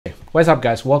What's up,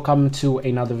 guys? Welcome to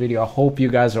another video. I hope you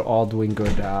guys are all doing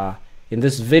good. In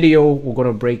this video, we're going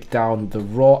to break down the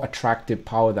raw attractive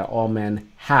power that all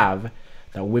men have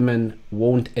that women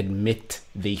won't admit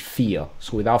they feel.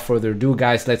 So without further ado,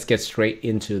 guys, let's get straight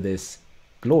into this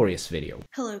glorious video.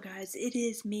 Hello guys, it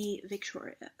is me,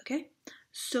 Victoria, okay?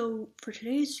 So for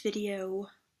today's video,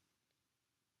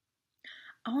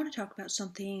 I want to talk about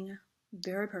something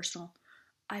very personal.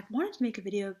 I've wanted to make a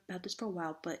video about this for a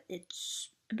while, but it's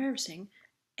embarrassing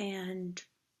and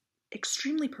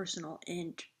extremely personal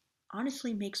and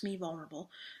honestly makes me vulnerable,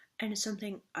 and it's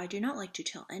something I do not like to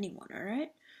tell anyone,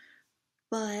 alright?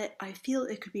 But I feel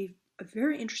it could be a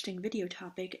very interesting video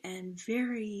topic and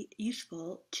very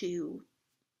useful to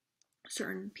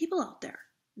certain people out there,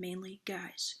 mainly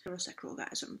guys, heterosexual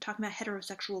guys. I'm talking about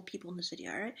heterosexual people in this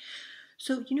video, alright?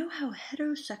 So you know how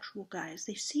heterosexual guys,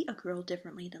 they see a girl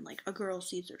differently than like a girl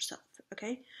sees herself,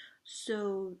 okay?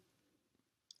 So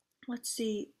let's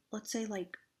say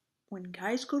like when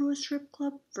guys go to a strip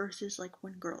club versus like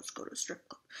when girls go to a strip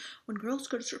club. When girls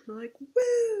go to strip club, they're like,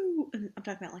 woo! And I'm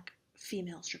talking about like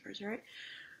female strippers, right?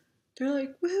 They're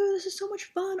like, woo, this is so much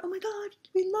fun. Oh my god,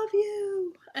 we love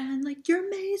you. And like, you're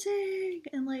amazing.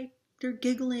 And like, they're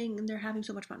giggling and they're having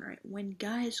so much fun, right? When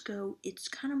guys go, it's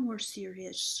kind of more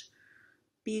serious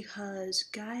because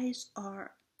guys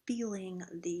are feeling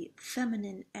the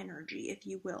feminine energy, if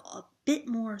you will, a bit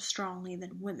more strongly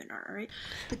than women are, right?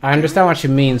 I understand what she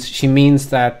means. She means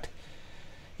that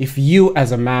if you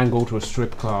as a man go to a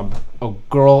strip club, a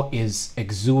girl is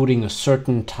exuding a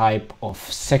certain type of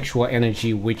sexual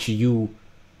energy which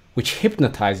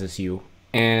hypnotizes you,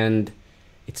 and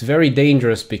it's very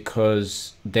dangerous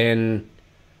because then,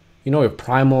 you know, your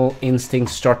primal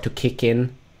instincts start to kick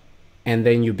in, and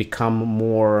then you become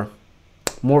more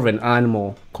of an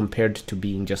animal compared to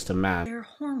being just a man. Their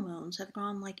hormones have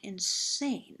gone like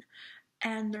insane,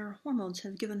 and their hormones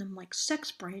have given them like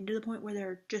sex brain to the point where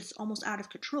they're just almost out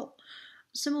of control.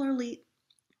 Similarly,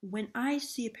 when I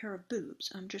see a pair of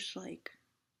boobs, I'm just like,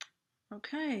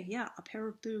 okay, yeah, a pair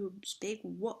of boobs, big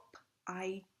whoop,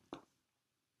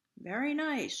 very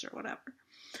nice, or whatever.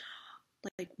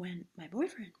 Like when my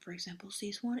boyfriend, for example,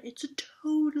 sees one, it's a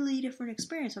totally different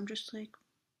experience. I'm just like,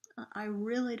 I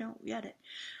really don't get it.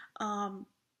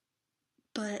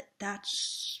 But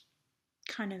that's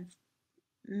kind of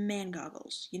man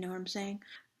goggles, you know what I'm saying?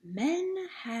 Men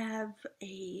have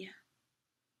a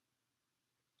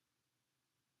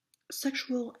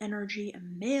sexual energy, a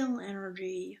male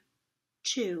energy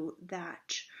too,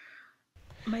 that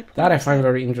I find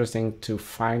very interesting to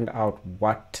find out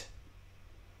what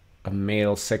a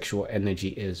male sexual energy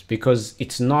is, because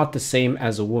it's not the same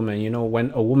as a woman. You know, when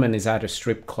a woman is at a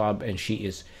strip club and she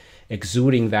is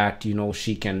exuding that, you know,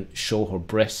 she can show her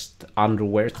breast,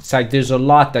 underwear. It's like there's a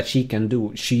lot that she can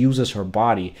do. She uses her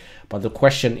body. But the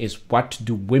question is, what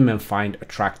do women find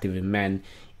attractive in men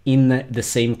in the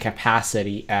same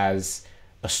capacity as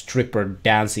a stripper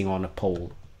dancing on a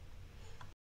pole?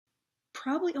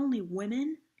 Probably only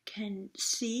women can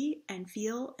see and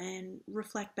feel and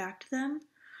reflect back to them,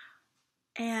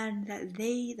 and that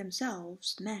they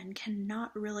themselves, men,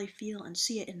 cannot really feel and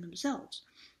see it in themselves.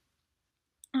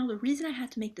 Now, the reason I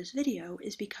had to make this video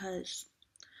is because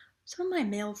some of my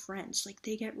male friends, like,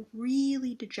 they get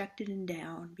really dejected and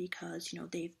down because, you know,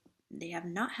 they have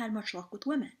not had much luck with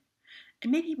women.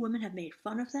 And maybe women have made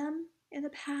fun of them in the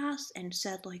past and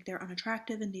said, like, they're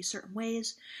unattractive in these certain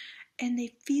ways, and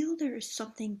they feel there is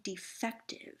something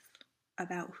defective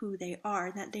about who they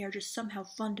are, that they are just somehow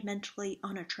fundamentally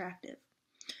unattractive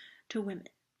to women.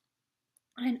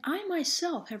 And I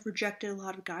myself have rejected a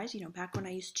lot of guys, you know, back when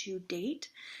I used to date,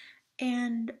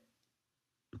 and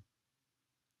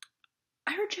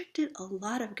I rejected a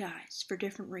lot of guys for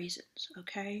different reasons,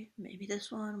 okay? Maybe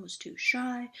this one was too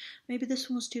shy, maybe this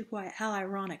one was too quiet. How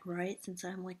ironic, right? Since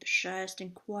I'm like the shyest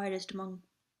and quietest among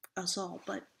us all.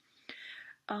 But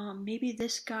maybe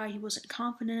this guy, he wasn't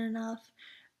confident enough.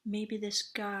 Maybe this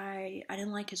guy, I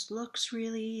didn't like his looks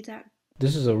really.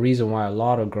 This is a reason why a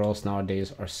lot of girls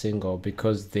nowadays are single,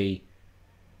 because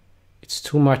it's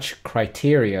too much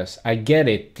criteria. I get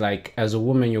it, like as a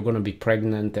woman you're going to be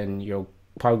pregnant and you're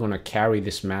probably going to carry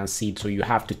this man's seed, so you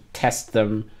have to test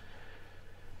them.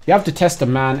 You have to test a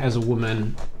man as a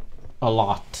woman a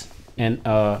lot, and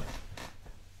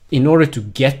in order to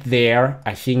get there,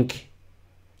 I think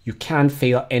you can't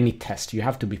fail any test. You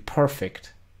have to be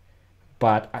perfect.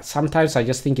 But sometimes I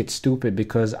just think it's stupid,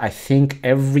 because I think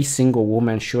every single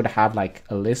woman should have like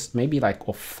a list, maybe like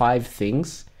of 5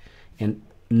 things, and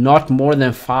not more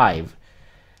than 5.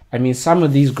 I mean, some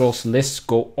of these girls' lists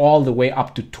go all the way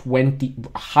up to 20,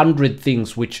 100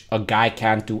 things which a guy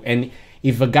can't do. And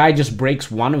If a guy just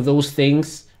breaks one of those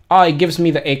things, oh, it gives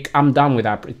me the ick, I'm done with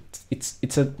that.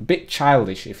 It's a bit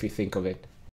childish if you think of it.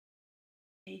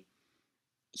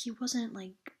 He wasn't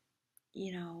like,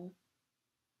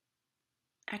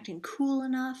 acting cool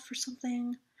enough or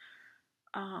something.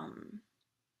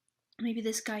 Maybe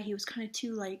this guy, he was kind of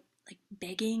too like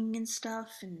begging and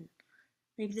stuff, and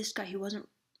maybe this guy, he wasn't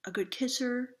a good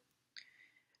kisser.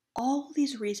 All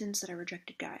these reasons that I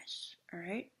rejected guys, all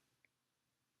right?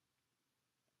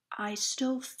 I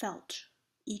still felt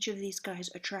each of these guys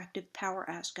attractive,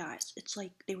 power-ass guys. It's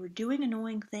like they were doing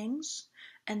annoying things,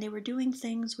 and they were doing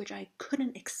things which I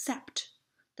couldn't accept,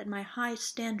 that my high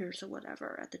standards or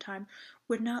whatever at the time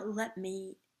would not let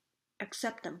me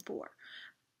accept them for.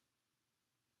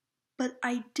 But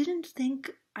I didn't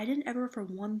ever for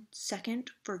 1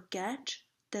 second forget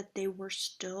that they were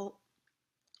still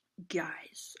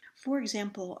guys. For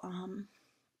example,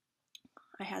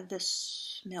 I had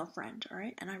this male friend, all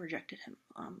right, and I rejected him.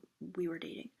 We were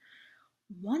dating.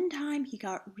 One time he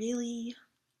got really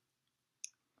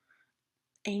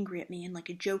angry at me in like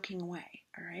a joking way,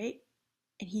 all right?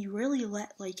 And he really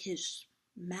let like his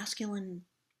masculine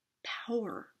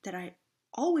power that I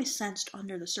always sensed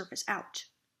under the surface out.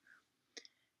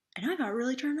 And I got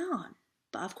really turned on.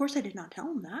 But of course I did not tell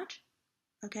him that,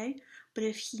 okay? But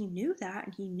if he knew that,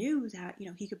 and he knew that,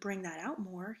 he could bring that out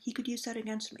more, he could use that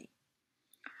against me.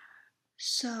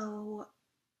 So,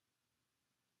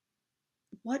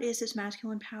 what is this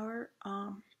masculine power?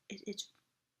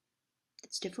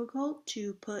 It's difficult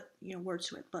to put words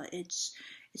to it, but it's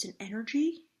an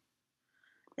energy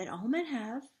that all men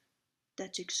have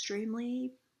that's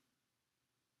extremely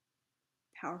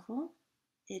powerful.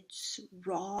 It's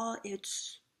raw,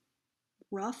 it's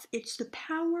rough, it's the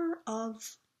power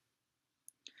of,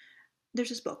 there's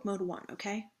this book, Mode 1,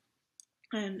 okay?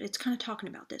 And it's kind of talking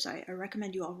about this. I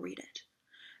recommend you all read it.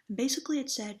 And basically it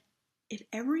said, if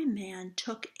every man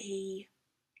took a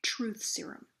truth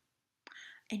serum,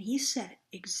 and he said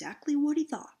exactly what he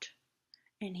thought,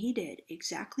 and he did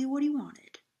exactly what he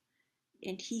wanted,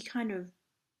 and he kind of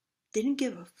didn't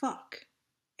give a fuck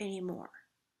anymore,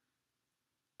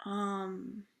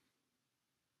 and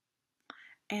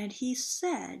he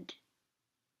said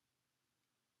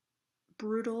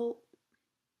brutal,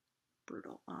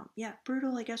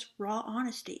 I guess, raw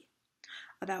honesty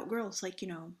about girls, like,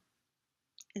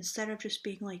 instead of just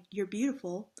being like, you're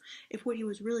beautiful, if what he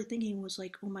was really thinking was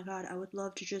like, oh my god, I would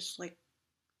love to just like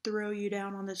throw you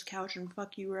down on this couch and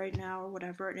fuck you right now or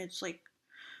whatever, and it's like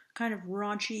kind of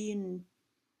raunchy and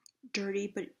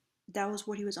dirty, but that was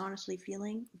what he was honestly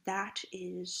feeling, that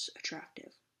is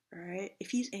attractive, alright?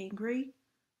 If he's angry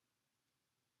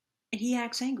and he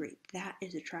acts angry, that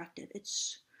is attractive.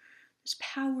 It's this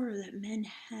power that men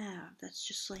have that's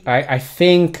just like, I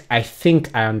think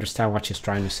I understand what she's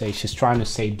trying to say. She's trying to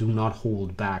say do not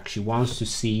hold back. She wants to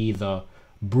see the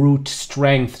brute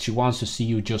strength. She wants to see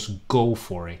you just go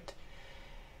for it.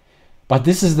 But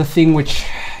this is the thing which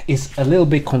is a little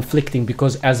bit conflicting,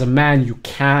 because as a man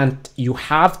you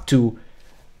have to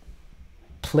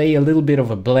play a little bit of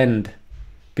a blend,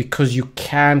 because you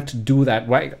can't do that,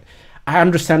 right? I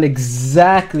understand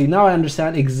exactly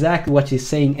what she's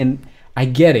saying, and I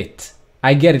get it.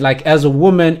 Like, as a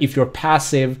woman, if you're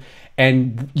passive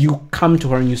and you come to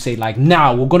her and you say like,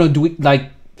 now we're gonna do it,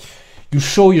 like you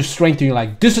show your strength and you're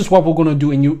like, this is what we're gonna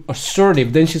do, and you're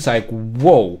assertive, then she's like,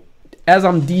 whoa. As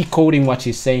I'm decoding what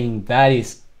she's saying, that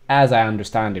is as I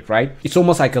understand it, right? It's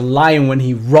almost like a lion when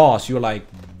he roars, you're like,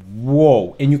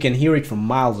 whoa, and you can hear it from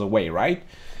miles away, right?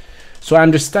 So I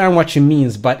understand what she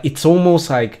means, but it's almost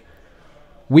like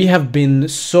we have been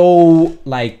so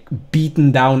like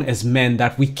beaten down as men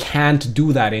that we can't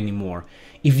do that anymore.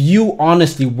 If you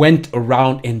honestly went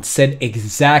around and said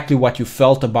exactly what you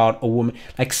felt about a woman,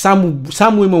 like some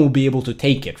women will be able to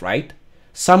take it, right?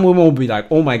 Some women will be like,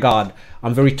 oh my god,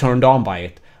 I'm very turned on by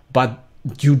it, but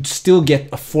you'd still get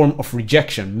a form of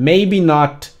rejection. Maybe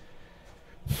not.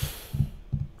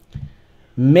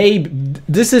 Maybe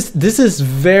this is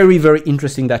very, very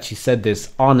interesting that she said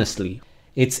this. Honestly,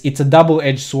 it's a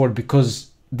double-edged sword,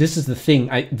 because this is the thing.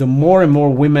 The more and more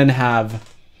women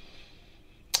have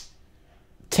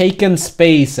taken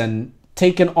space and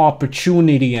taken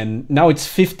opportunity, and now it's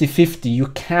 50-50. You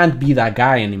can't be that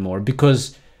guy anymore,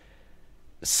 because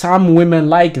some women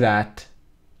like that,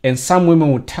 and some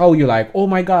women would tell you like, oh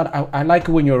my god, I like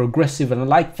it when you're aggressive, and I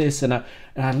like this, and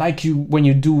I like you when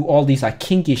you do all these like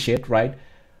kinky shit, right?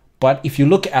 But if you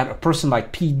look at a person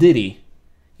like P. Diddy,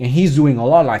 and he's doing a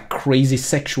lot of like crazy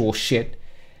sexual shit,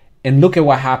 and look at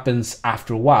what happens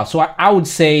after a while. So I would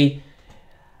say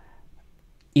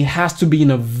it has to be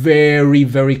in a very,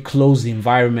 very close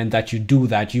environment that you do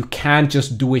that. You can't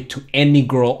just do it to any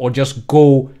girl or just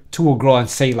go to a girl and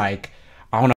say like,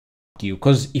 I want to fuck you.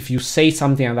 Because if you say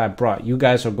something like that, bro, you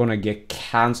guys are going to get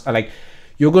canceled. Like,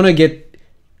 you're going to get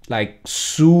like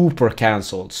super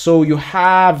canceled. So you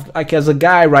have, like, as a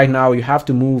guy right now, you have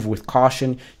to move with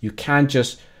caution. You can't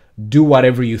just do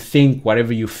whatever you think,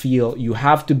 whatever you feel. You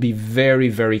have to be very,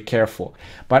 very careful.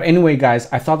 But anyway, guys,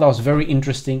 I thought that was very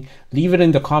interesting. Leave it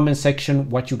in the comment section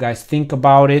what you guys think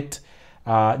about it.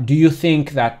 Do you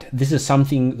think that this is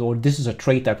something, or this is a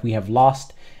trait that we have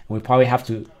lost and we probably have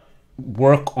to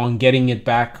work on getting it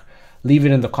back? Leave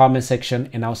it in the comment section,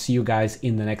 and I'll see you guys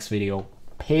in the next video.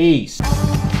 Peace.